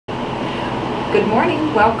Good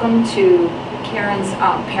morning. Welcome to Karen's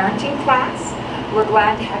parenting class. We're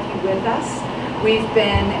glad to have you with us. We've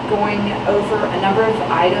been going over a number of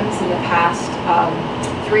items in the past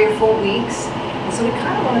 3 or 4 weeks, and so we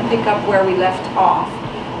kind of want to pick up where we left off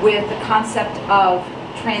with the concept of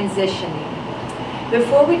transitioning.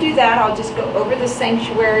 Before we do that, I'll just go over the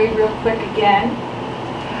sanctuary real quick again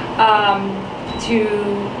to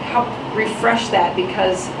help refresh that,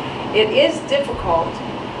 because it is difficult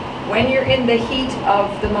when you're in the heat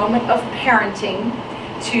of the moment of parenting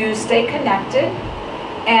to stay connected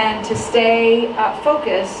and to stay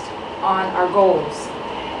focused on our goals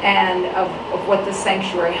and of what the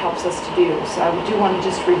sanctuary helps us to do. So I do want to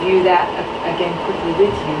just review that again quickly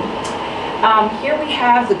with you. Here we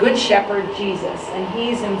have the Good Shepherd, Jesus, and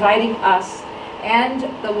he's inviting us and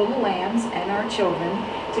the little lambs and our children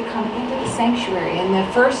to come into the sanctuary. And the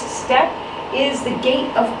first step is the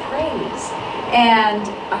gate of praise. And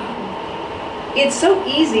it's so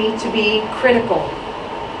easy to be critical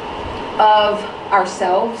of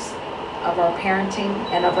ourselves, of our parenting,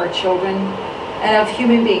 and of our children, and of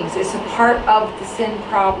human beings. It's a part of the sin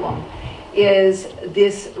problem, is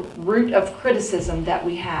this root of criticism that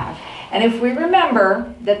we have. And if we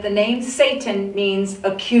remember that the name Satan means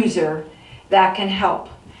accuser, that can help.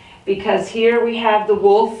 Because here we have the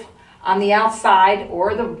wolf on the outside,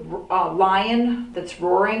 or the lion that's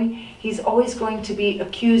roaring. He's always going to be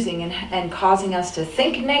accusing and causing us to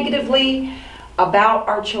think negatively about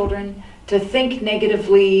our children, to think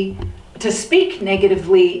negatively, to speak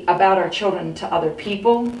negatively about our children to other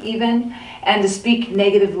people even, and to speak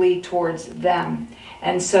negatively towards them.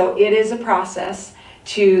 And so it is a process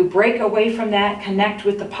to break away from that, connect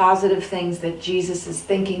with the positive things that Jesus is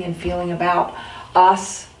thinking and feeling about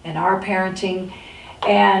us and our parenting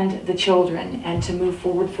and the children, and to move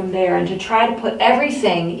forward from there, and to try to put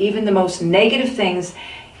everything, even the most negative things,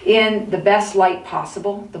 in the best light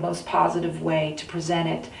possible, the most positive way to present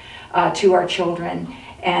it to our children,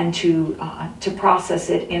 and to process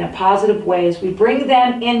it in a positive way as we bring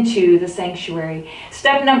them into the sanctuary.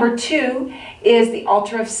 Step number 2 is the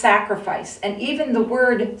altar of sacrifice. And even the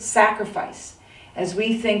word sacrifice, as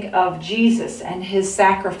we think of Jesus and his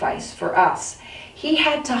sacrifice for us, he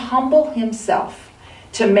had to humble himself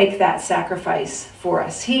to make that sacrifice for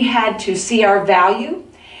us. He had to see our value.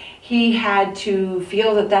 He had to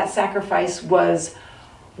feel that that sacrifice was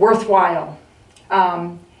worthwhile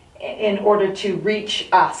in order to reach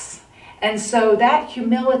us. And so that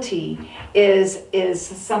humility is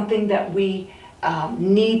something that we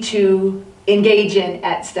need to engage in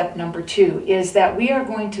at step number 2, is that we are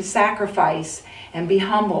going to sacrifice and be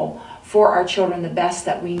humble for our children the best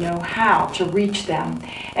that we know how to reach them.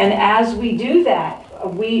 And as we do that,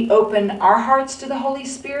 we open our hearts to the Holy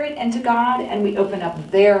Spirit and to God, and we open up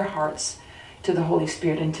their hearts to the Holy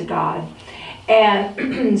Spirit and to God.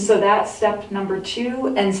 And so that's step number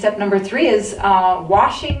 2. And step number 3 is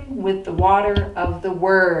washing with the water of the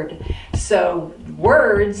Word. So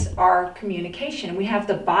words are communication. We have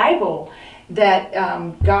the Bible that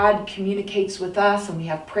God communicates with us, and we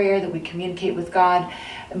have prayer that we communicate with God.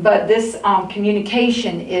 But this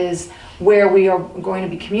communication is where we are going to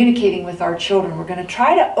be communicating with our children. We're going to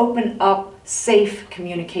try to open up safe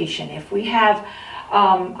communication. If we have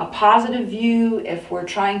a positive view, if we're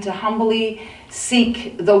trying to humbly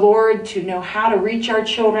seek the Lord to know how to reach our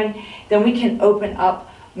children, then we can open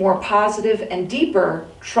up more positive and deeper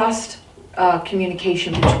trust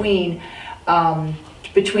communication between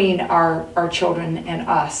our children and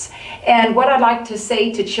us. And what I'd like to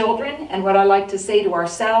say to children, and what I like to say to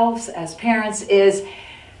ourselves as parents, is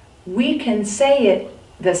we can say it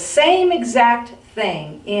the same exact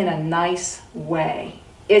thing in a nice way.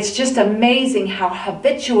 It's just amazing how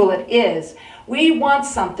habitual it is. We want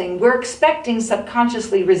something, we're expecting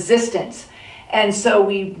subconsciously resistance. And so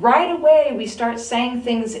right away we start saying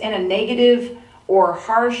things in a negative or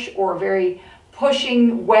harsh or very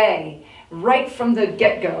pushing way right from the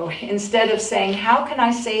get-go, instead of saying, how can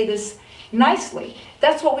I say this nicely?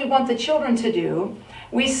 That's what we want the children to do.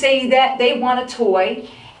 We say that they want a toy,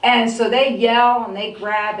 and so they yell and they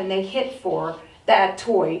grab and they hit for that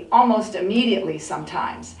toy almost immediately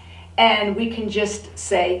sometimes. And we can just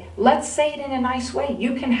say, let's say it in a nice way.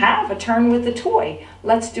 You can have a turn with the toy.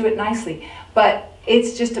 Let's do it nicely. But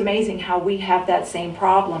it's just amazing how we have that same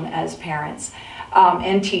problem as parents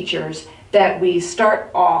and teachers, that we start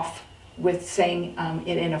off with saying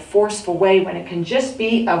it in a forceful way when it can just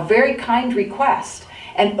be a very kind request,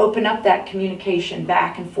 and open up that communication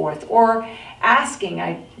back and forth. Or asking,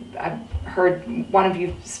 I heard one of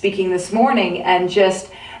you speaking this morning, and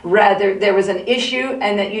just rather there was an issue,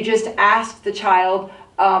 and that you just asked the child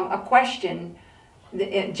a question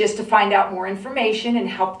just to find out more information and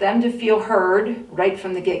help them to feel heard right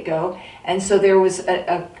from the get-go. And so there was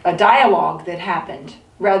a dialogue that happened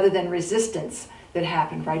rather than resistance that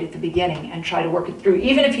happened right at the beginning, and try to work it through.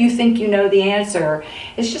 Even if you think you know the answer,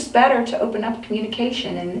 it's just better to open up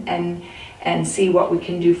communication and see what we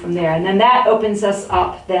can do from there. And then that opens us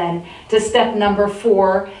up then to step number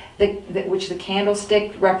 4, which the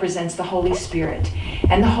candlestick represents the Holy Spirit.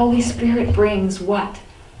 And the Holy Spirit brings what?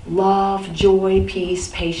 Love, joy, peace,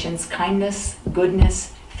 patience, kindness,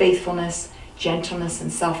 goodness, faithfulness, gentleness,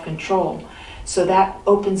 and self-control. So that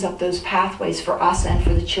opens up those pathways for us and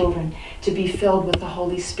for the children to be filled with the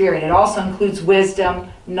Holy Spirit. It also includes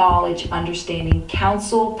wisdom, knowledge, understanding,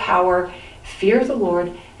 counsel, power, fear of the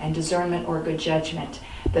Lord, and discernment or good judgment.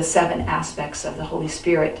 The 7 aspects of the Holy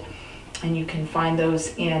Spirit. And you can find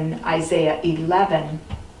those in Isaiah 11.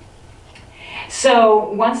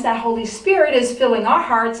 So once that Holy Spirit is filling our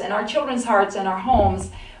hearts and our children's hearts and our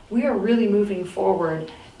homes, we are really moving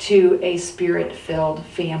forward to a Spirit-filled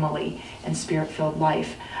family and Spirit-filled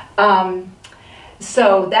life.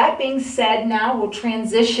 So that being said, now we'll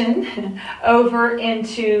transition over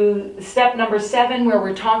into step number 7, where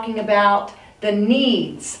we're talking about the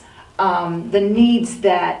needs. The needs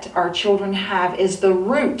that our children have is the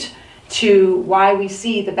root to why we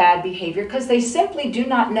see the bad behavior, because they simply do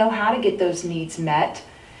not know how to get those needs met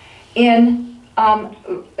in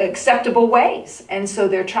acceptable ways. And so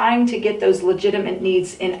they're trying to get those legitimate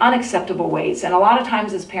needs in unacceptable ways. And a lot of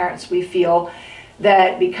times as parents, we feel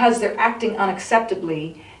that because they're acting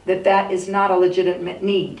unacceptably, that is not a legitimate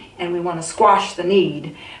need. And we want to squash the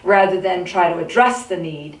need rather than try to address the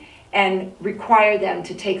need and require them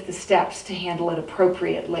to take the steps to handle it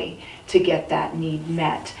appropriately to get that need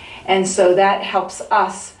met. And so that helps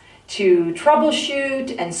us to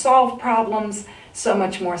troubleshoot and solve problems so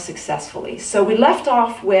much more successfully. So we left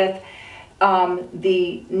off with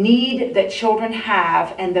the need that children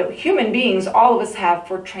have, and that human beings, all of us have,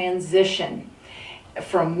 for transition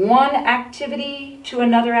from one activity to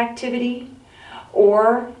another activity,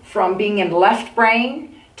 or from being in left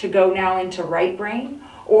brain to go now into right brain,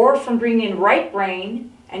 or from being in right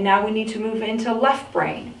brain and now we need to move into left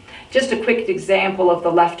brain. Just a quick example of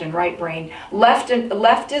the left and right brain. Left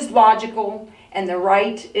is logical, and the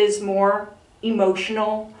right is more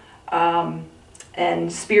emotional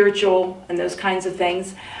and spiritual and those kinds of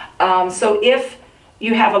things. So if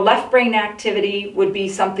you have a left brain activity, would be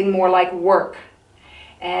something more like work.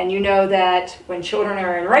 And you know that when children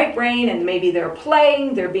are in right brain and maybe they're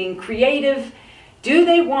playing, they're being creative, do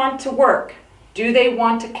they want to work? Do they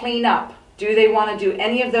want to clean up? Do they want to do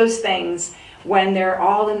any of those things when they're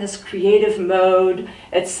all in this creative mode,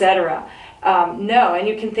 etc.? No, and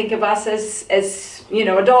you can think of us as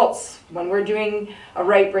adults. When we're doing a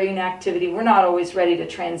right brain activity, we're not always ready to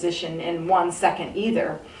transition in 1 second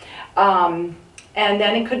either. And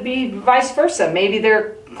then it could be vice versa. Maybe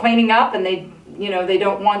they're cleaning up and they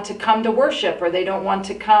don't want to come to worship, or they don't want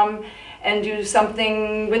to come and do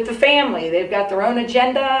something with the family. They've got their own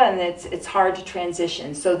agenda, and it's hard to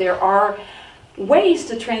transition. So there are ways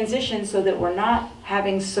to transition so that we're not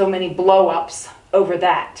having so many blow-ups over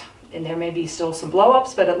that. And there may be still some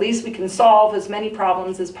blow-ups, but at least we can solve as many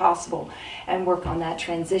problems as possible and work on that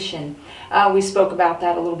transition. We spoke about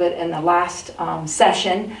that a little bit in the last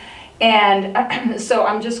session. And so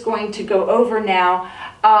I'm just going to go over now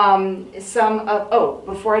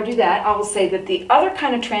before I do that, I will say that the other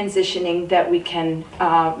kind of transitioning that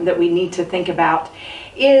we need to think about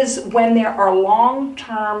is when there are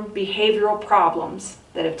long-term behavioral problems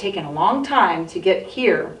that have taken a long time to get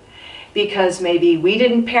here, because maybe we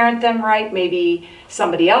didn't parent them right, maybe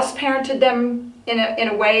somebody else parented them in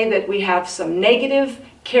a way that we have some negative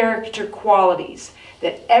character qualities,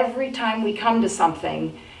 that every time we come to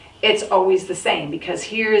something, it's always the same, because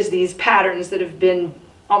here is these patterns that have been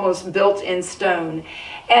almost built in stone.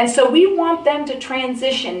 And so we want them to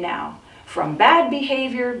transition now from bad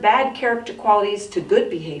behavior, bad character qualities, to good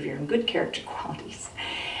behavior and good character qualities.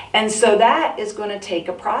 And so that is going to take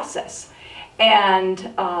a process.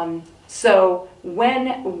 And so when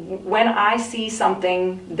I see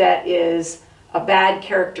something that is a bad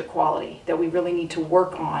character quality that we really need to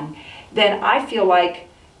work on, then I feel like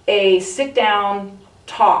a sit-down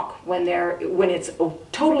talk when it's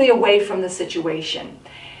totally away from the situation.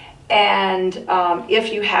 And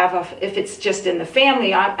if it's just in the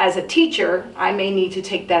family, as a teacher, I may need to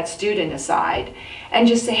take that student aside and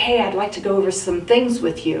just say, hey, I'd like to go over some things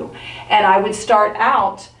with you. And I would start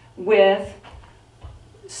out with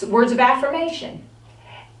words of affirmation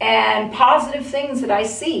and positive things that I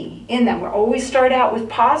see in them. We'll always start out with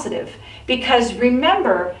positive, because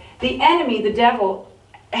remember, the enemy, the devil,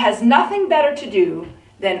 has nothing better to do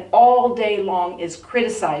than all day long is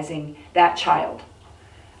criticizing that child.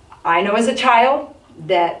 I know as a child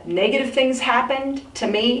that negative things happened to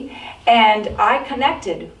me, and I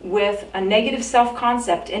connected with a negative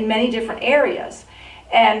self-concept in many different areas.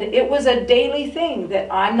 And it was a daily thing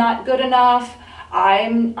that I'm not good enough,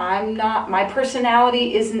 I'm not, my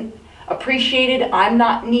personality isn't appreciated, I'm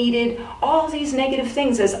not needed, all these negative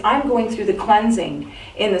things. As I'm going through the cleansing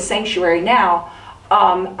in the sanctuary now,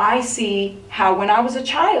 I see how when I was a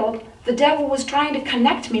child, the devil was trying to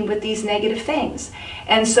connect me with these negative things.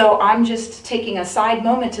 And so I'm just taking a side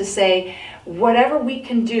moment to say, whatever we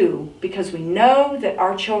can do, because we know that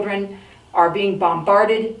our children are being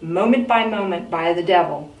bombarded moment by moment by the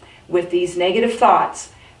devil with these negative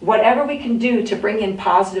thoughts, whatever we can do to bring in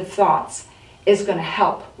positive thoughts is going to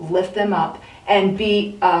help lift them up and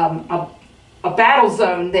be a battle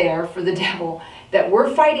zone there for the devil, that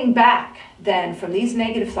we're fighting back then from these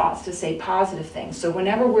negative thoughts to say positive things. So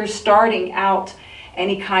whenever we're starting out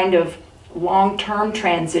any kind of long-term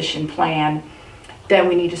transition plan, then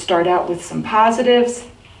we need to start out with some positives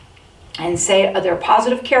and say their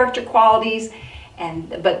positive character qualities,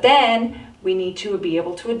 but then we need to be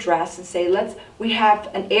able to address and say, we have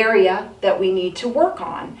an area that we need to work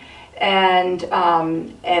on, and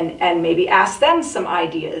maybe ask them some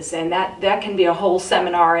ideas, and that can be a whole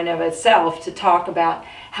seminar in of itself to talk about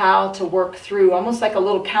how to work through, almost like a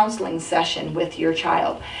little counseling session with your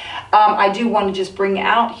child. I do want to just bring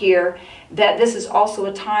out here that this is also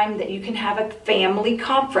a time that you can have a family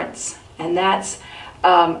conference, and that's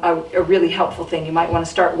a really helpful thing. You might want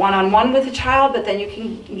to start one-on-one with a child, but then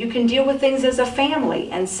you can deal with things as a family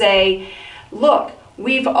and say, look,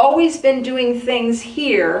 we've always been doing things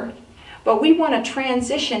here, but we want to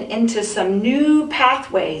transition into some new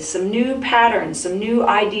pathways, some new patterns, some new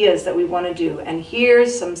ideas that we want to do. And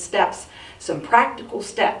here's some steps, some practical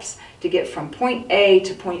steps to get from point A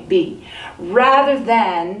to point B. Rather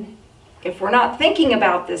than, if we're not thinking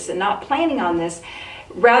about this and not planning on this,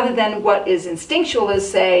 rather than what is instinctual is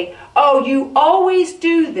say, oh, you always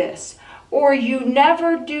do this, or you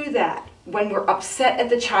never do that. When we're upset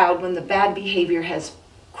at the child, when the bad behavior has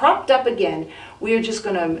cropped up again, we are just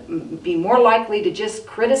going to be more likely to just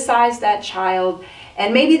criticize that child.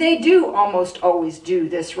 And maybe they do almost always do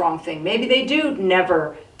this wrong thing. Maybe they do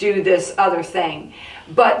never do this other thing.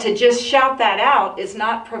 But to just shout that out is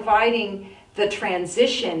not providing the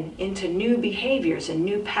transition into new behaviors and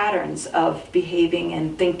new patterns of behaving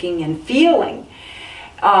and thinking and feeling.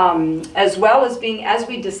 As well as being, as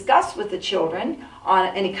we discuss with the children on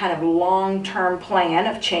any kind of long-term plan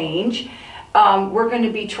of change, we're going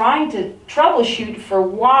to be trying to troubleshoot for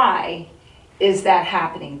why is that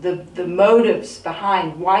happening, the motives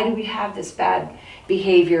behind why do we have this bad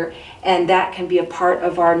behavior, and that can be a part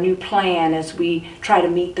of our new plan as we try to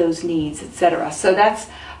meet those needs, etc. So that's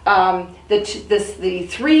the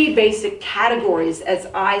three basic categories as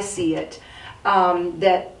I see it,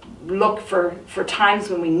 that look for times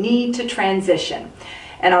when we need to transition.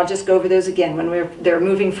 And I'll just go over those again. When they're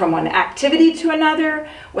moving from one activity to another,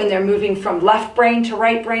 when they're moving from left brain to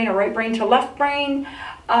right brain or right brain to left brain,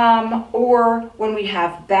 or when we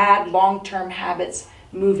have bad long-term habits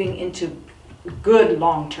moving into good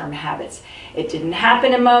long-term habits. It didn't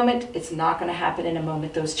happen in a moment. It's not going to happen in a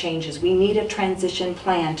moment, those changes. We need a transition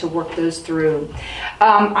plan to work those through.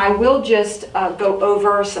 I will just go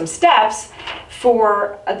over some steps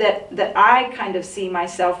for that I kind of see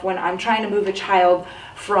myself when I'm trying to move a child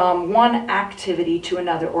from one activity to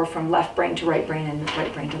another, or from left brain to right brain and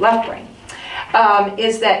right brain to left brain.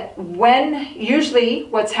 Is that when usually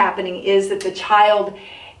what's happening is that the child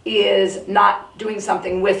is not doing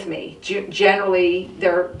something with me. Generally,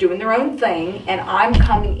 they're doing their own thing, and I'm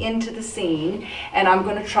coming into the scene, and I'm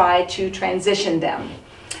going to try to transition them.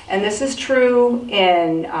 And this is true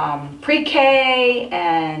in pre-K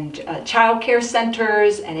and child care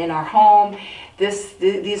centers and in our home.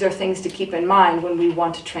 These are things to keep in mind when we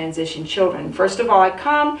want to transition children. First of all, I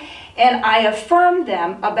come and I affirm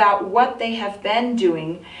them about what they have been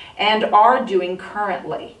doing and are doing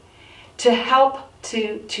currently to help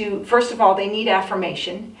to first of all, they need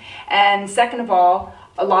affirmation. And second of all,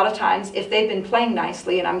 a lot of times, if they've been playing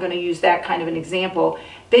nicely, and I'm going to use that kind of an example,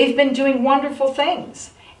 they've been doing wonderful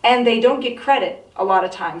things. And they don't get credit a lot of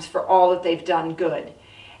times for all that they've done good.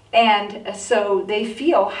 And so they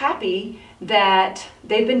feel happy that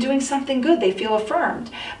they've been doing something good. They feel affirmed.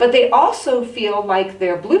 But they also feel like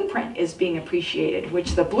their blueprint is being appreciated,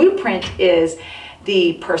 which the blueprint is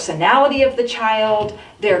the personality of the child,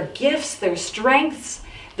 their gifts, their strengths,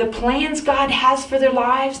 the plans God has for their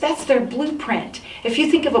lives. That's their blueprint. If you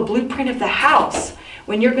think of a blueprint of the house,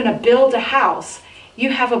 when you're going to build a house,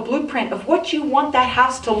 you have a blueprint of what you want that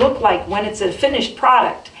house to look like when it's a finished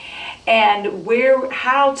product, and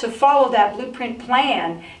how to follow that blueprint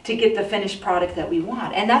plan to get the finished product that we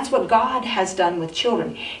want. And that's what God has done with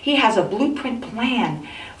children. He has a blueprint plan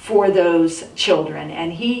for those children,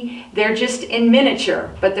 and they're just in miniature,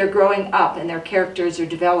 but they're growing up and their characters are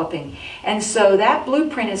developing. And so that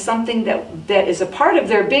blueprint is something that is a part of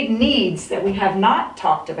their big needs that we have not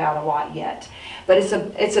talked about a lot yet. But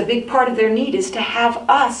it's a big part of their need is to have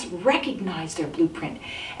us recognize their blueprint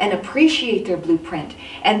and appreciate their blueprint.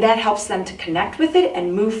 And that helps them to connect with it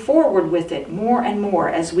and move forward with it more and more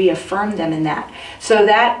as we affirm them in that. So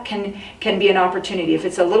that can be an opportunity. If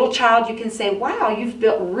it's a little child, you can say, wow, you've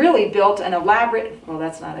really built an elaborate, well,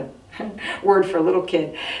 that's not a word for a little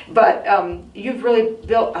kid, but you've really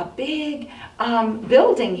built a big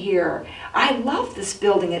building here. I love this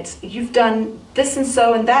building. You've done this and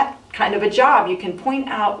so and that kind of a job. You can point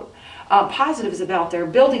out positives about their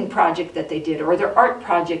building project that they did or their art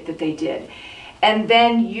project that they did. And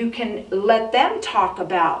then you can let them talk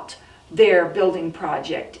about their building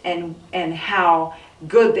project and how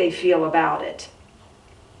good they feel about it.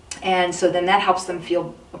 And so then that helps them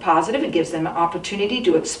feel positive. It gives them an opportunity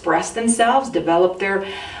to express themselves, develop their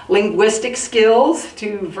linguistic skills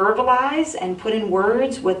to verbalize and put in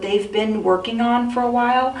words what they've been working on for a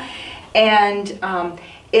while. And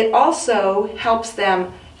it also helps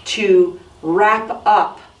them to wrap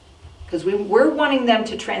up, because we're wanting them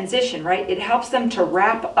to transition, right? It helps them to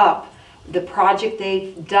wrap up the project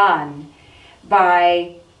they've done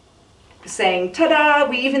by saying, ta-da!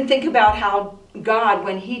 We even think about how God,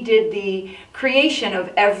 when he did the creation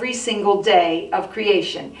of every single day of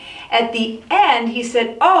creation, at the end he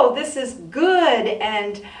said, oh, this is good,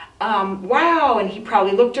 and wow, and he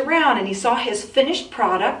probably looked around and he saw his finished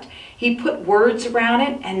product. He put words around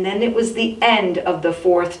it, and then it was the end of the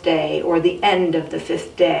fourth day or the end of the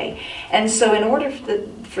fifth day. And so in order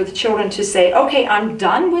for the children to say, okay, I'm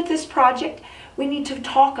done with this project, we need to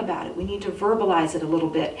talk about it. We need to verbalize it a little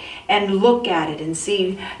bit and look at it and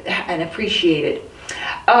see and appreciate it.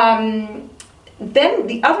 Then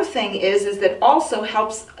the other thing is that also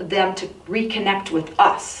helps them to reconnect with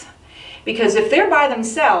us. Because if they're by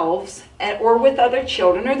themselves or with other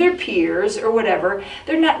children or their peers or whatever,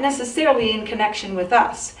 they're not necessarily in connection with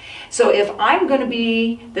us. So if I'm going to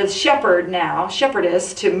be the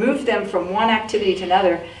shepherdess, to move them from one activity to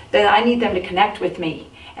another, then I need them to connect with me.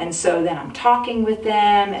 And so then I'm talking with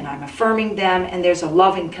them and I'm affirming them, and there's a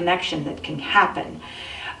loving connection that can happen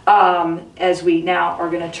as we now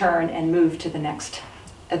are going to turn and move to the next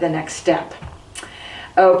step.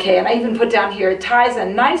 Okay, and I even put down here, it ties a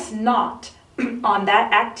nice knot on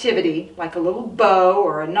that activity, like a little bow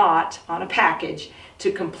or a knot on a package,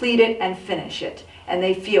 to complete it and finish it. And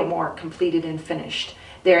they feel more completed and finished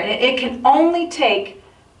there. And it can only take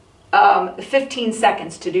 15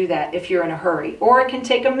 seconds to do that if you're in a hurry. Or it can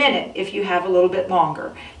take a minute if you have a little bit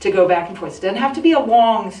longer to go back and forth. It doesn't have to be a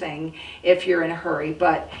long thing if you're in a hurry.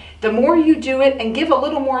 But the more you do it and give a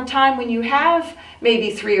little more time when you have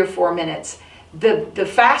maybe 3 or 4 minutes, the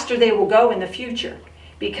faster they will go in the future,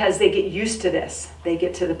 because they get used to this. They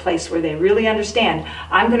get to the place where they really understand,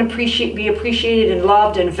 I'm going to be appreciated and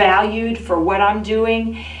loved and valued for what I'm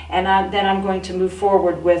doing, and then I'm going to move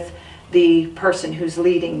forward with the person who's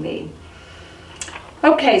leading me.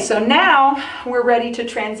 Okay, so now we're ready to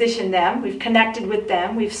transition them. We've connected with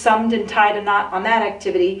them. We've summed and tied a knot on that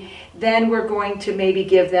activity. Then we're going to maybe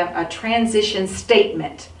give them a transition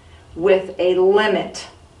statement with a limit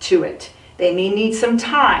to it. They may need some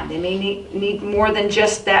time. They may need more than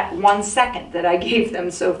just that 1 second that I gave them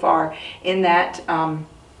so far in that.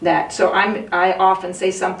 So I often say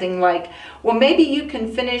something like, well, maybe you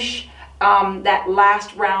can finish that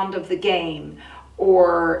last round of the game,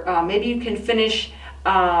 or maybe you can finish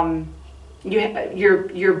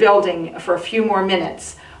your building for a few more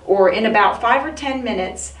minutes, or in about 5 or 10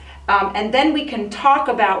 minutes, and then we can talk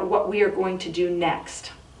about what we are going to do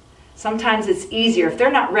next. Sometimes it's easier if they're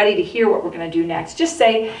not ready to hear what we're going to do next. Just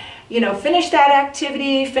say, finish that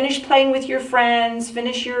activity, finish playing with your friends,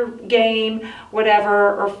 finish your game,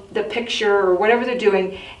 whatever, or the picture, or whatever they're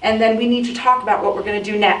doing, and then we need to talk about what we're going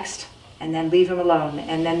to do next. And then leave them alone,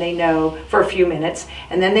 and then they know for a few minutes,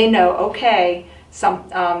 and then they know, okay,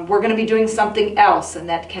 we're going to be doing something else, and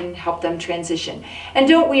that can help them transition. And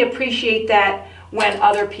don't we appreciate that when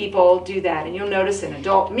other people do that? And you'll notice in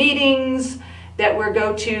adult meetings that we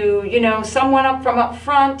go to, someone from up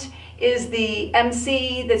front is the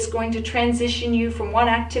MC that's going to transition you from one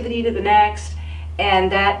activity to the next,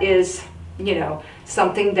 and that is you know,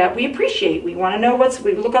 something that we appreciate. We want to know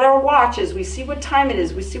we look at our watches, we see what time it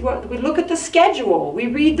is, we look at the schedule, we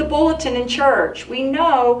read the bulletin in church, we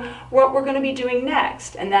know what we're going to be doing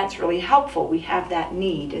next, and that's really helpful. We have that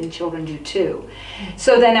need, and children do too.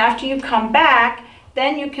 So then after you come back,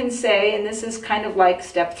 then you can say, and this is kind of like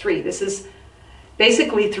step 3, this is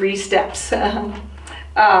basically 3 steps.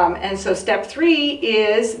 And so step 3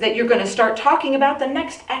 is that you're going to start talking about the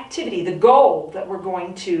next activity, the goal that we're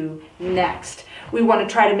going to next. We want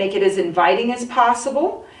to try to make it as inviting as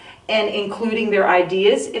possible and including their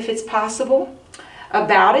ideas, if it's possible,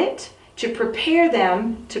 about it, to prepare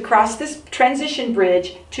them to cross this transition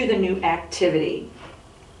bridge to the new activity.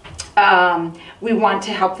 We want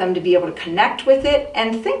to help them to be able to connect with it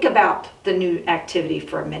and think about the new activity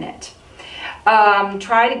for a minute.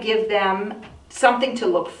 Try to give them something to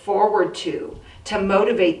look forward to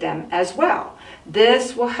motivate them as well.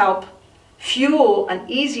 This will help fuel an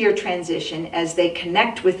easier transition as they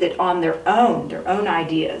connect with it on their own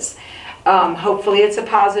ideas. Hopefully it's a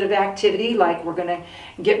positive activity, like we're going to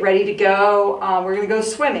get ready to go, we're going to go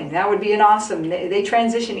swimming. That would be an awesome, they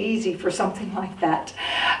transition easy for something like that.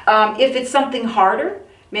 If it's something harder,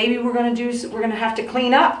 maybe we're going to have to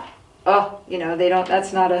clean up. Oh, you know,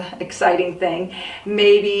 that's not an exciting thing.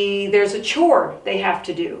 Maybe there's a chore they have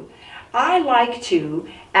to do. I like to,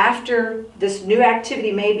 after this new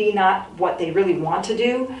activity, maybe not what they really want to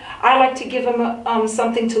do, I like to give them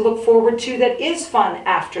something to look forward to that is fun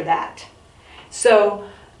after that. So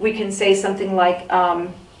we can say something like,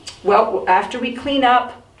 well, after we clean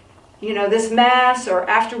up, you know, this mess, or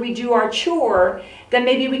after we do our chore, then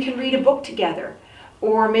maybe we can read a book together.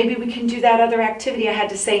 Or maybe we can do that other activity I had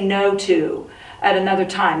to say no to at another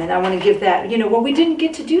time, and I want to give that, you know, well, we didn't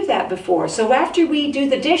get to do that before. So after we do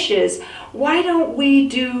the dishes, why don't we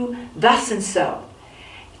do thus and so?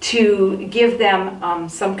 To give them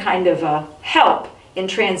some kind of help in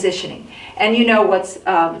transitioning. And you know what's,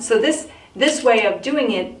 so this way of doing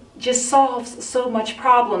it just solves so much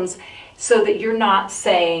problems, so that you're not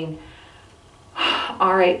saying,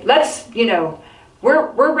 all right, let's, you know,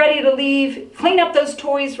 we're ready to leave, clean up those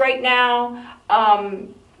toys right now,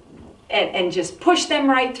 and just push them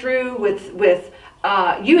right through with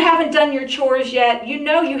you haven't done your chores yet, you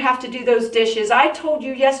know you have to do those dishes, I told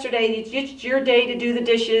you yesterday it's your day to do the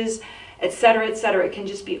dishes, etc., etc. It can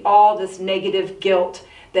just be all this negative guilt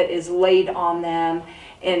that is laid on them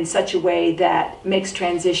in such a way that makes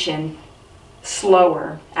transition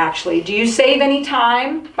slower, actually. Do you save any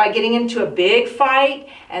time by getting into a big fight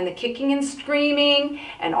and the kicking and screaming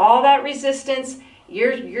and all that resistance?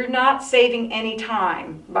 You're not saving any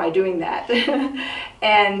time by doing that.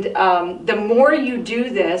 And the more you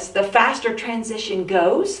do this, the faster transition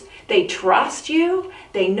goes. They trust you.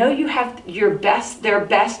 They know you have their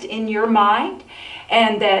best in your mind,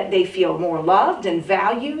 and that they feel more loved and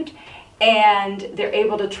valued. And they're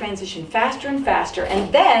able to transition faster and faster.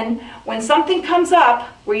 And then when something comes up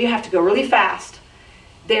where you have to go really fast,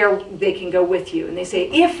 they can go with you. And they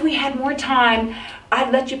say, if we had more time,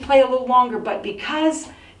 I'd let you play a little longer. But because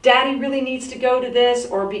Daddy really needs to go to this,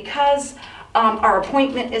 or because our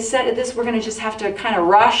appointment is set at this, we're going to just have to kind of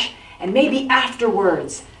rush. And maybe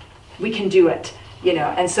afterwards we can do it. You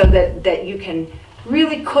know, and so that you can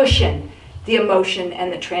really cushion the emotion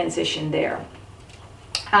and the transition there.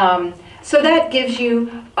 So that gives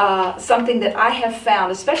you something that I have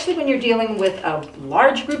found, especially when you're dealing with a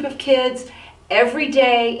large group of kids every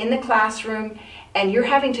day in the classroom, and you're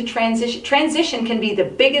having to transition. Transition can be the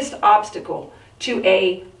biggest obstacle to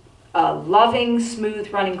a loving,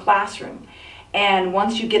 smooth running classroom. And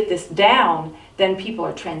once you get this down, then people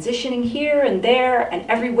are transitioning here and there and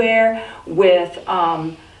everywhere with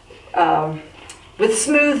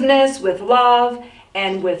smoothness, with love,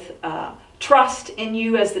 and with trust in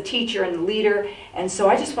you as the teacher and the leader. And so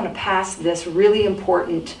I just want to pass this really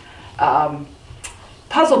important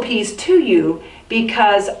puzzle piece to you,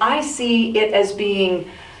 because I see it as being,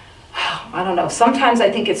 I don't know, sometimes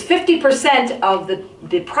I think it's 50% of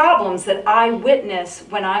the problems that I witness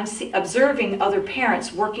when I'm observing other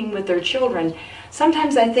parents working with their children.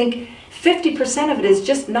 Sometimes I think 50% of it is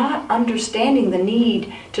just not understanding the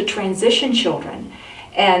need to transition children.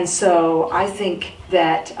 And so I think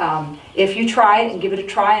that if you try it and give it a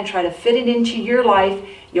try and try to fit it into your life,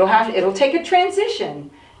 it'll take a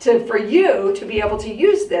transition for you to be able to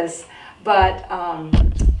use this. But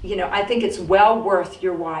you know, I think it's well worth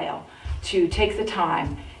your while to take the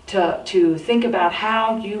time to think about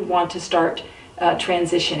how you want to start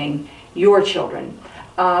transitioning your children.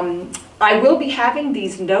 I will be having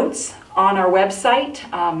these notes on our website,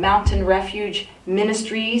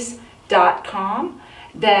 mountainrefugeministries.com,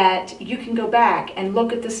 that you can go back and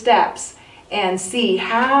look at the steps and see,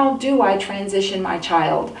 how do I transition my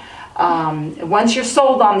child? Once you're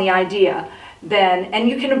sold on the idea, then, and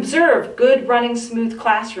you can observe good running smooth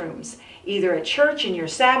classrooms, either at church in your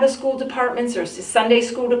Sabbath school departments or Sunday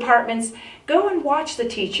school departments. Go and watch the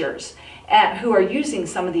teachers who are using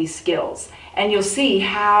some of these skills, and you'll see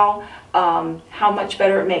how much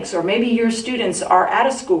better it makes. Or maybe your students are at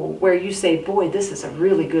a school where you say, boy, this is a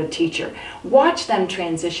really good teacher. Watch them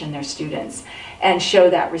transition their students and show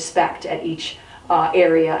that respect at each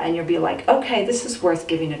area, and you'll be like, okay, this is worth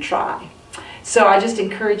giving a try. So I just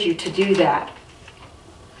encourage you to do that.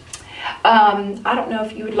 I don't know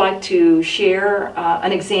if you would like to share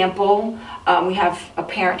an example. We have a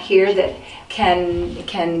parent here that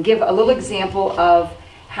can give a little example of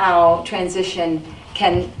how transition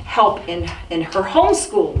can help in her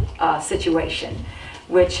homeschool situation,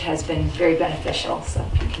 which has been very beneficial. So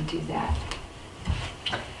if you can do that.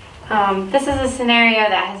 This is a scenario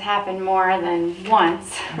that has happened more than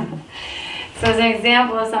once. So it's an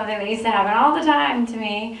example of something that used to happen all the time to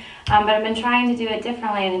me, but I've been trying to do it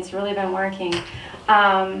differently, and it's really been working.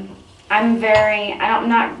 I'm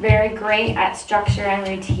not very great at structure and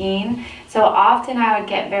routine, so often I would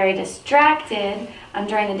get very distracted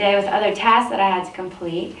during the day with other tasks that I had to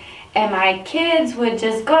complete, and my kids would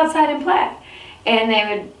just go outside and play. And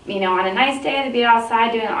they would, on a nice day, they'd be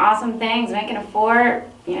outside doing awesome things, making a fort,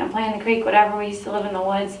 playing in the creek, whatever. We used to live in the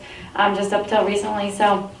woods just up till recently,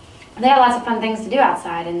 so they had lots of fun things to do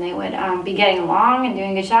outside, and they would be getting along and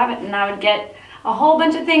doing a good job, and I would get a whole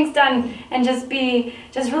bunch of things done and just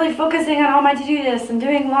really focusing on all my to-do lists and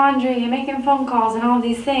doing laundry and making phone calls and all of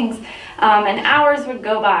these things. And hours would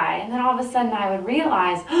go by, and then all of a sudden I would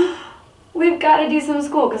realize, we've got to do some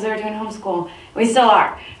school, because they were doing homeschool. We still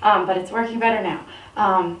are, but it's working better now.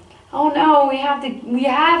 Oh no, we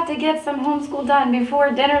have to get some homeschool done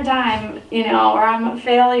before dinner time, or I'm a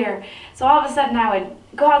failure. So all of a sudden I would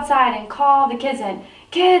go outside and call the kids in.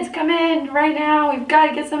 Kids, come in right now. We've got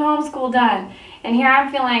to get some homeschool done. And here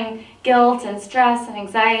I'm feeling guilt and stress and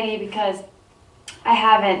anxiety because I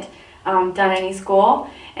haven't done any school.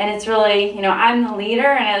 And it's really, I'm the leader,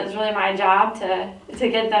 and it's really my job to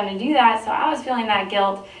get them to do that. So I was feeling that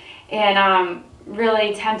guilt and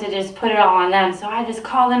really tempted to just put it all on them. So I just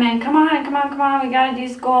call them in, come on, we got to do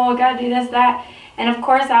school, we got to do this, that. And of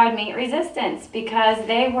course I would meet resistance because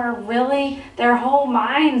they were really, their whole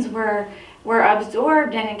minds were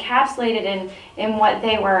absorbed and encapsulated in what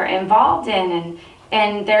they were involved in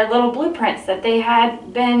and their little blueprints that they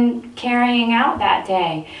had been carrying out that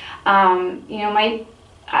day.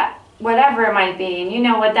 Whatever it might be,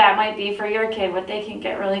 and what that might be for your kid, what they can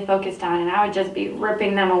get really focused on, and I would just be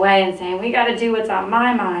ripping them away and saying, we got to do what's on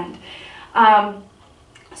my mind.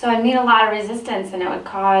 So I'd meet a lot of resistance, and it would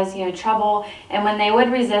cause, trouble. And when they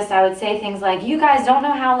would resist, I would say things like, you guys don't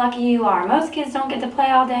know how lucky you are. Most kids don't get to play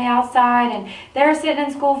all day outside, and they're sitting in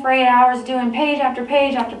school for 8 hours doing page after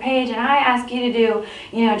page after page, and I ask you to do,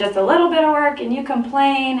 just a little bit of work, and you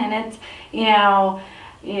complain, and it's,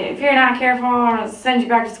 if you're not careful, I'm going to send you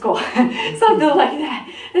back to school. Something like that.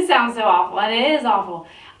 It sounds so awful, and it is awful.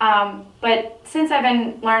 But since I've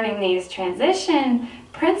been learning these transition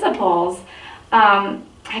principles,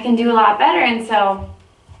 I can do a lot better. And so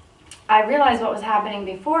I realized what was happening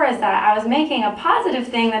before is that I was making a positive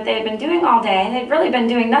thing that they had been doing all day. They'd really been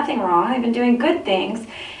doing nothing wrong. They'd been doing good things.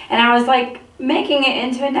 And I was like making it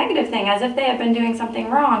into a negative thing as if they had been doing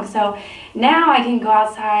something wrong. So now I can go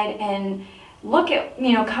outside and look at,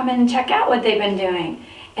 come and check out what they've been doing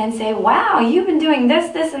and say, wow, you've been doing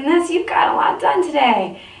this, this, and this. You've got a lot done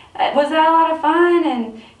today. Was that a lot of fun?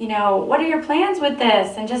 And, what are your plans with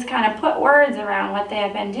this? And just kind of put words around what they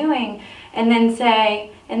have been doing and then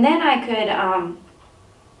say, and then I could,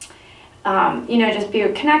 just be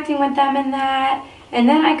connecting with them in that. And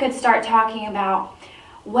then I could start talking about,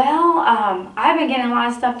 well, I've been getting a lot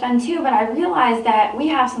of stuff done too, but I realized that we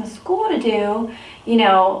have some school to do,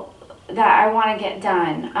 that I want to get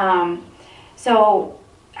done. So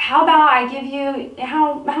how about I give you,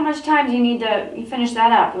 how much time do you need to finish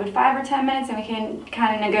that up? Would 5 or 10 minutes, and we can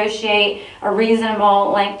kind of negotiate a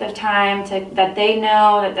reasonable length of time that they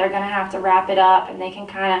know that they're going to have to wrap it up, and they can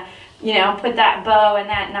kind of, put that bow and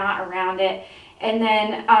that knot around it. And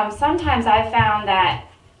then sometimes I found that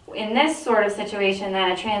in this sort of situation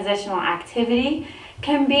that a transitional activity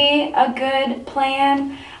can be a good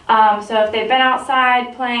plan. So if they've been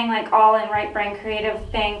outside playing like all in right brain creative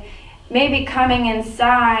thing, maybe coming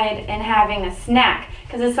inside and having a snack,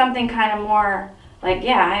 because it's something kind of more like,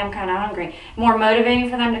 yeah, I am kind of hungry, more motivating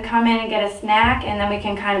for them to come in and get a snack, and then we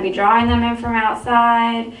can kind of be drawing them in from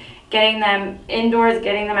outside, getting them indoors,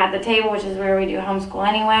 getting them at the table, which is where we do homeschool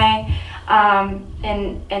anyway.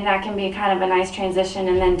 And that can be kind of a nice transition.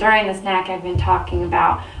 And then during the snack, I've been talking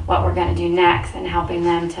about what we're going to do next and helping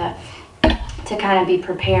them to kind of be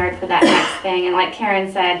prepared for that next thing. And like Karen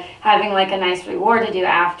said, having like a nice reward to do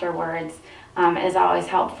afterwards is always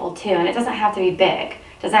helpful too. And it doesn't have to be big.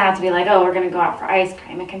 It doesn't have to be like, oh, we're going to go out for ice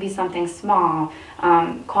cream. It can be something small.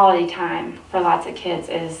 Quality time for lots of kids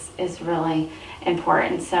is really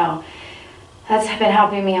important. So that's been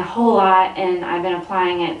helping me a whole lot, and I've been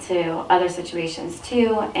applying it to other situations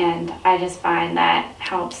too, and I just find that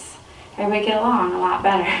helps everybody get along a lot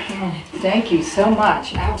better. Thank you so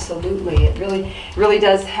much. Absolutely. It really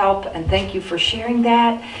does help, and thank you for sharing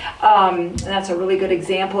that. And that's a really good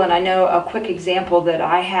example, and I know a quick example that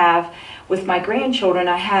I have with my grandchildren.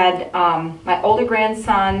 I had my older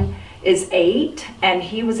grandson is 8, and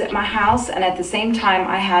he was at my house, and at the same time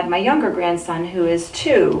I had my younger grandson who is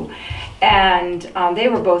 2, and they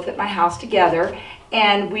were both at my house together,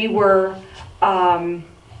 and we were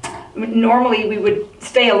normally we would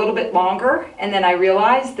stay a little bit longer, and then I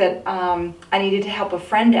realized that I needed to help a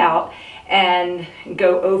friend out and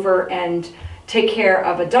go over and take care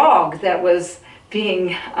of a dog that was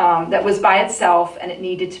that was by itself, and it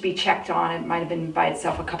needed to be checked on. It might have been by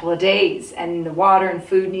itself a couple of days, and the water and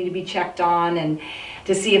food needed to be checked on, and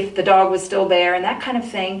to see if the dog was still there and that kind of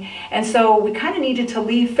thing. And so we kind of needed to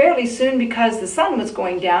leave fairly soon because the sun was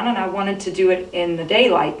going down, and I wanted to do it in the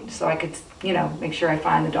daylight so I could, make sure I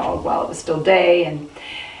find the dog while it was still day. And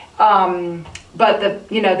but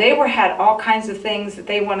they had all kinds of things that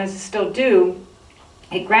they wanted to still do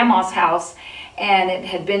at Grandma's house. And it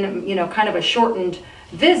had been, kind of a shortened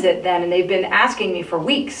visit then, and they've been asking me for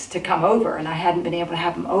weeks to come over, and I hadn't been able to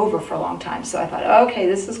have them over for a long time. So I thought, okay,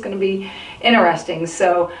 this is going to be interesting.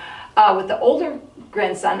 So with the older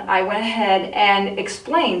grandson, I went ahead and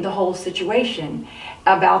explained the whole situation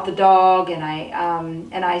about the dog, and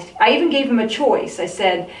I even gave him a choice. I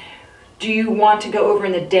said, do you want to go over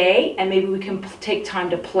in the day and maybe we can take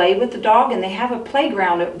time to play with the dog? And they have a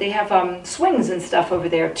playground. They have swings and stuff over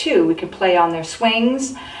there too. We could play on their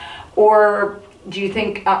swings. Or do you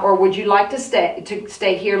think, or would you like to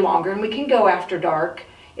stay here longer? And we can go after dark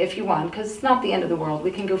if you want, because it's not the end of the world.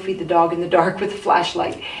 We can go feed the dog in the dark with a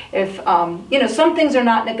flashlight. If some things are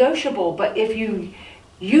not negotiable, but if you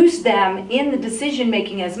use them in the decision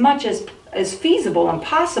making as much as feasible and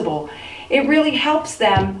possible, it really helps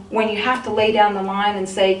them when you have to lay down the line and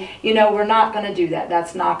say, we're not going to do that.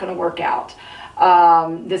 That's not going to work out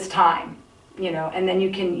this time, and then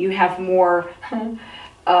you have more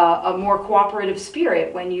a more cooperative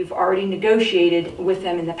spirit when you've already negotiated with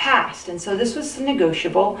them in the past. And so this was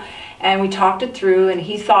negotiable, and we talked it through, and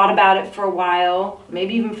he thought about it for a while,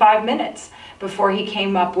 maybe even 5 minutes, before he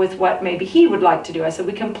came up with what maybe he would like to do. I said,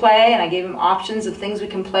 we can play, and I gave him options of things we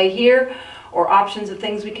can play here, or options of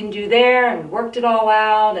things we can do there, and we worked it all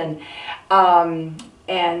out.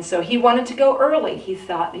 And so he wanted to go early. He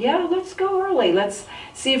thought, yeah, let's go early. Let's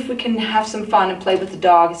see if we can have some fun and play with the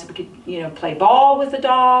dog. He said we could, play ball with the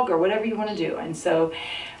dog or whatever you want to do. And so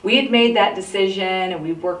we had made that decision, and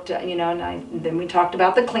we worked, and then we talked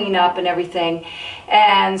about the cleanup and everything.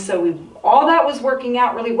 And so all that was working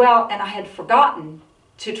out really well, and I had forgotten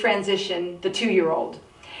to transition the 2-year-old.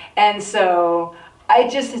 And so I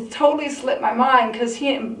just had totally slipped my mind, because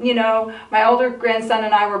my older grandson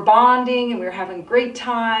and I were bonding, and we were having a great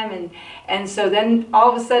time, and so then all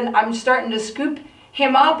of a sudden I'm starting to scoop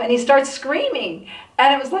him up, and he starts screaming,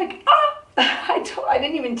 and it was like, I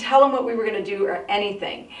didn't even tell him what we were going to do or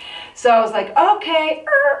anything. So I was like, okay,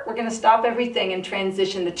 we're going to stop everything and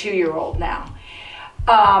transition the 2-year-old now.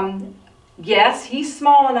 Yes, he's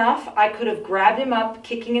small enough. I could have grabbed him up,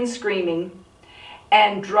 kicking and screaming,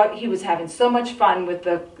 and he was having so much fun with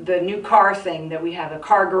the new car thing that we have, a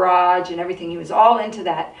car garage and everything. He was all into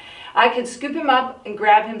that. I could scoop him up and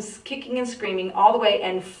grab him kicking and screaming all the way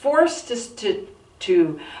and force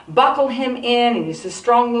to buckle him in, and he's a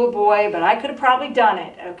strong little boy, but I could have probably done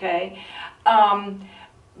it, okay?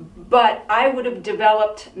 But I would have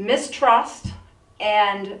developed mistrust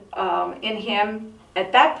and in him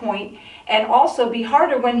at that point, and also be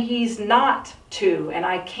harder when he's not 2 and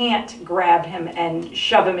I can't grab him and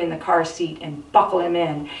shove him in the car seat and buckle him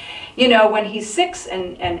in. When he's 6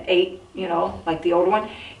 and 8, like the older one,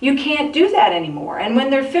 you can't do that anymore. And when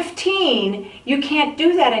they're 15, you can't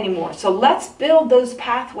do that anymore. So let's build those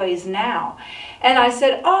pathways now. And I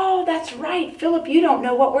said, oh, that's right, Philip, you don't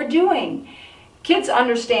know what we're doing. Kids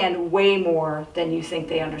understand way more than you think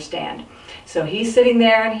they understand. So he's sitting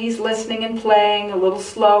there and he's listening and playing a little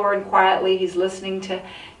slower and quietly. He's listening to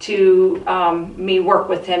me work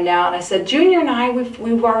with him now. And I said, Junior and I,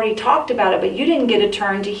 we've already talked about it, but you didn't get a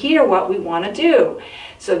turn to hear what we want to do.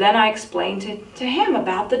 So then I explained to him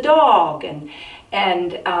about the dog and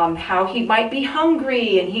how he might be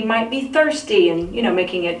hungry and he might be thirsty, and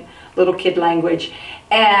making it little kid language.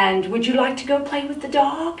 And would you like to go play with the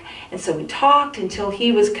dog? And so we talked until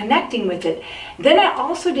he was connecting with it. Then I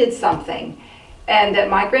also did something, and that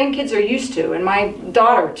my grandkids are used to, and my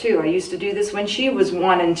daughter too, I used to do this when she was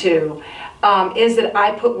 1 and 2, is that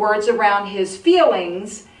I put words around his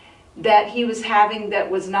feelings that he was having that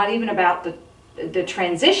was not even about the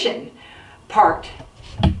transition part.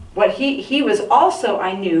 What he was also,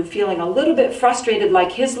 I knew, feeling a little bit frustrated,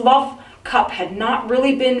 like his love cup had not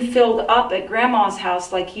really been filled up at Grandma's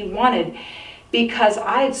house like he wanted, because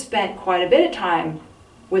I had spent quite a bit of time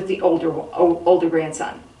with the older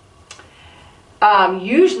grandson.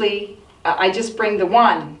 Usually I just bring the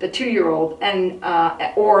 2-year-old, and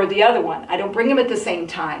or the other one. I don't bring them at the same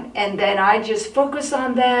time, and then I just focus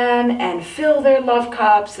on them and fill their love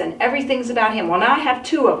cups, and everything's about him. Well, now I have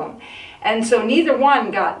 2 of them, and so neither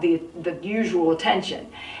one got the usual attention.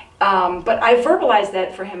 But I verbalized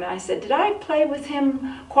that for him, and I said, did I play with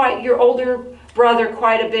him your older brother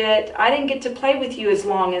quite a bit? I didn't get to play with you as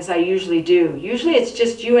long as I usually do. Usually it's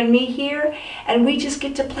just you and me here, and we just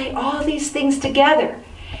get to play all these things together.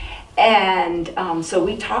 And so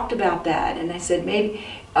we talked about that, and I said maybe,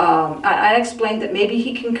 I explained that maybe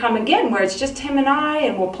he can come again where it's just him and I,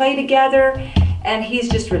 and we'll play together, and he's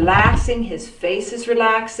just relaxing, his face is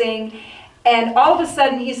relaxing, and all of a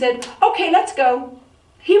sudden he said, okay, let's go.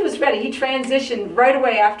 He was ready. He transitioned right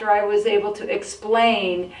away after I was able to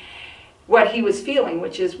explain what he was feeling,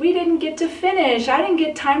 which is we didn't get to finish. I didn't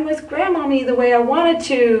get time with Grandmommy the way I wanted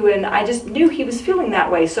to, and I just knew he was feeling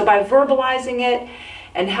that way. So by verbalizing it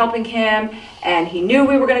and helping him, and he knew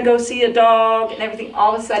we were going to go see a dog and everything,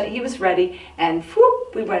 all of a sudden he was ready, and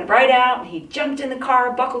whoop, we went right out, and he jumped in the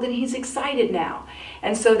car, buckled in, he's excited now.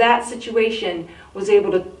 And so that situation was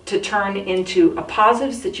able to turn into a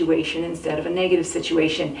positive situation instead of a negative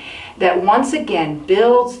situation that once again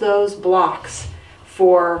builds those blocks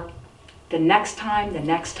for the next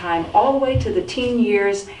time, all the way to the teen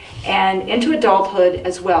years and into adulthood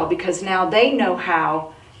as well, because now they know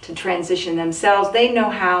how to transition themselves. They know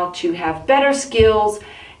how to have better skills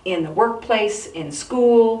in the workplace, in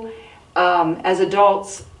school, as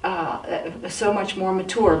adults, so much more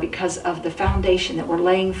mature because of the foundation that we're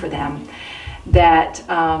laying for them, that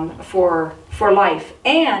for life,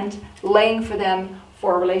 and laying for them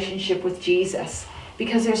for a relationship with Jesus.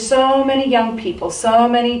 Because there's so many young people, so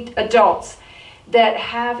many adults that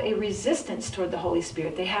have a resistance toward the Holy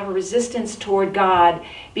Spirit. They have a resistance toward God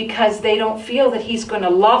because they don't feel that He's going to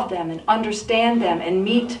love them and understand them and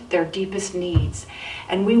meet their deepest needs.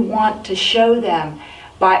 And we want to show them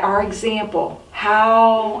by our example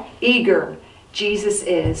how eager Jesus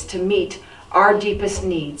is to meet our deepest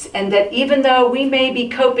needs. And that even though we may be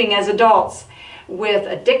coping as adults with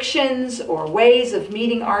addictions or ways of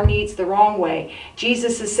meeting our needs the wrong way,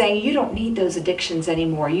 Jesus is saying, you don't need those addictions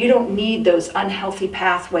anymore. You don't need those unhealthy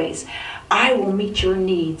pathways. I will meet your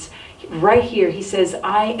needs right here. He says,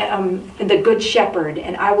 I am the good shepherd,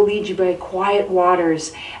 and I will lead you by quiet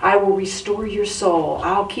waters. I will restore your soul.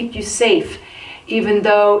 I'll keep you safe. Even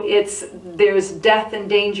though there's death and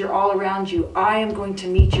danger all around you, I am going to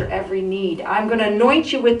meet your every need. I'm going to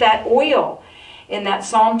anoint you with that oil. In that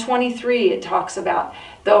Psalm 23, it talks about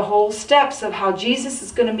the whole steps of how Jesus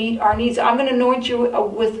is going to meet our needs. I'm going to anoint you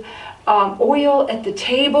with oil at the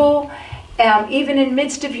table, even in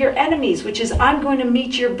midst of your enemies, which is I'm going to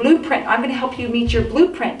meet your blueprint. I'm going to help you meet your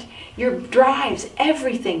blueprint, your drives,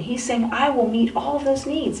 everything. He's saying, I will meet all of those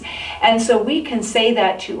needs. And so we can say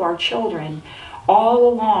that to our children all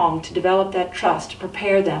along to develop that trust, to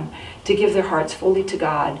prepare them to give their hearts fully to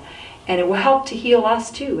God. And it will help to heal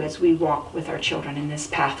us too as we walk with our children in this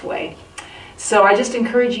pathway. So I just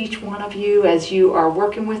encourage each one of you as you are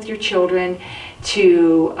working with your children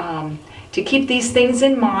to keep these things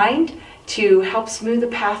in mind, to help smooth the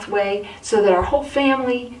pathway so that our whole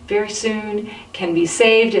family very soon can be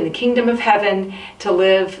saved in the kingdom of heaven, to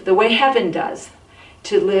live the way heaven does,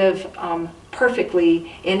 to live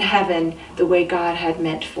perfectly in heaven the way God had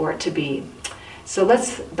meant for it to be. So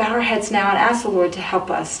let's bow our heads now and ask the Lord to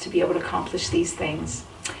help us to be able to accomplish these things.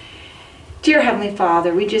 Dear Heavenly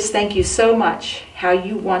Father, we just thank you so much how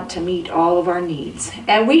you want to meet all of our needs.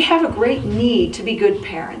 And we have a great need to be good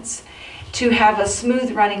parents, to have a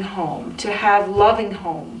smooth running home, to have loving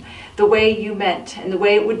home, the way you meant and the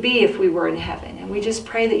way it would be if we were in heaven. And we just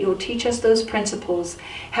pray that you'll teach us those principles.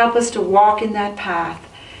 Help us to walk in that path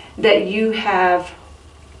that you have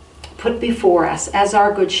put before us as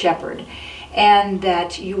our good shepherd. And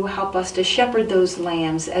that you will help us to shepherd those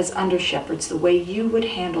lambs as under shepherds, the way you would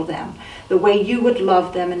handle them, the way you would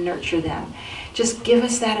love them and nurture them. Just give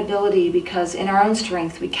us that ability, because in our own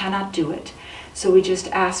strength we cannot do it. So we just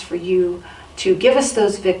ask for you to give us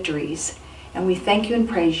those victories. And we thank you and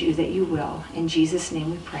praise you that you will. In Jesus'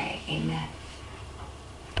 name we pray. Amen.